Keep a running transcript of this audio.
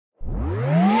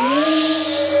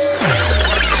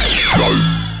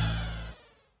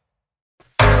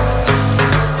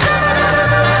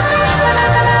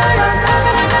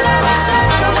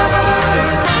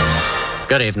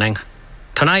Good evening.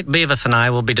 Tonight, Beavis and I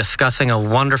will be discussing a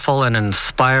wonderful and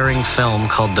inspiring film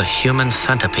called The Human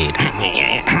Centipede.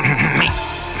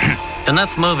 In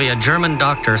this movie, a German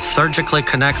doctor surgically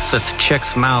connects this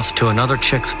chick's mouth to another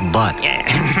chick's butt.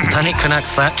 Then he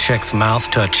connects that chick's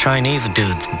mouth to a Chinese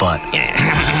dude's butt,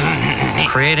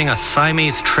 creating a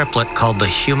Siamese triplet called the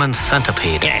Human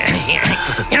Centipede.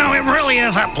 You know, it really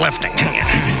is uplifting.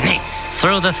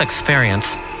 Through this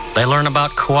experience, they learn about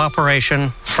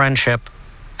cooperation, friendship,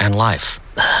 and life.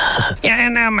 Yeah,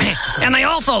 and they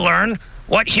also learn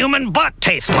what human butt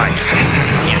tastes like.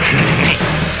 I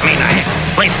mean,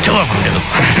 at least two of them do.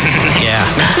 Yeah.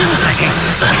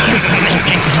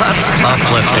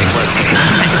 Uplifting.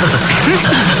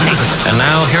 And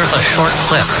now here's a short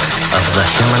clip of the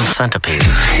Human Centipede.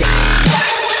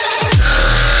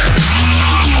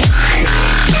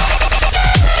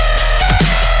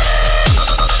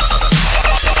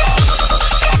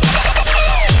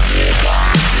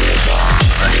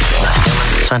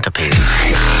 Centipede.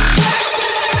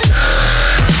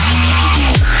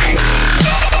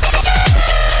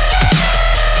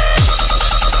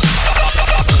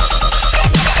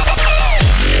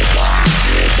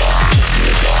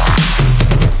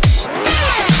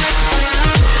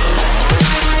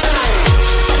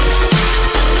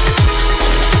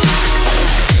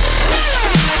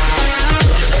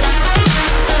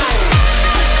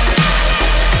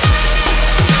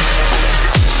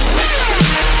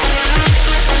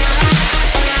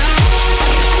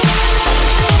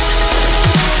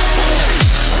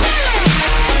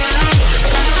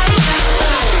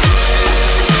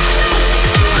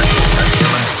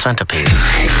 Centipede.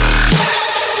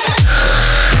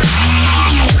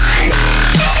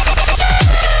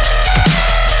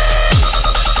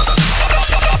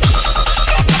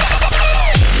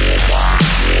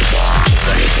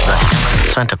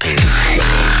 Centipede.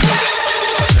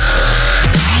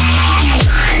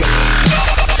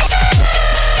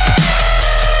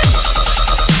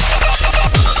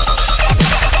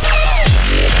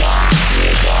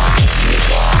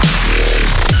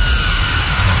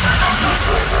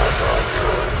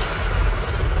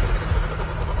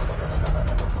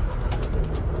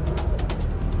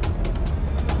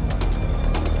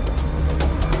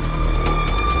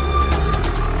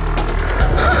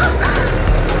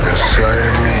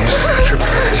 Siamese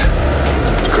triplet,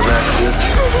 connected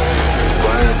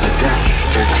by the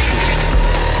gastric system.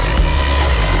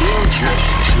 In just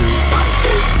 2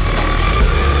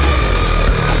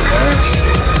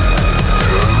 passing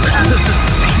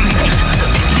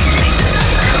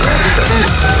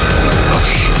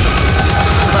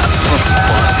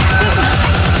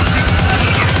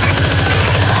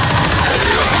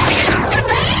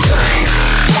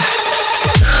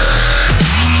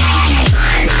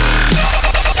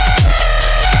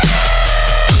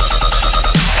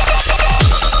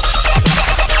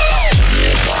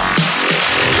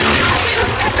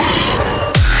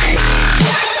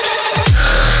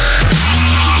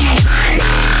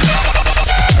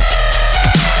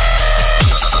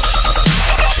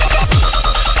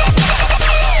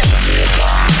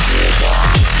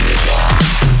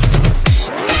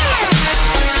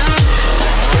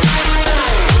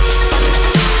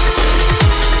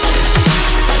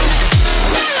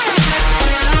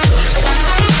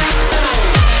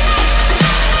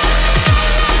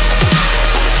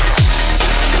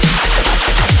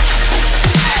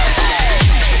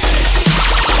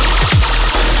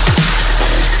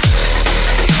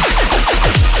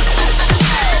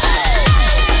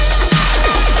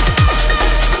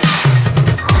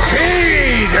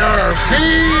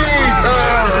feed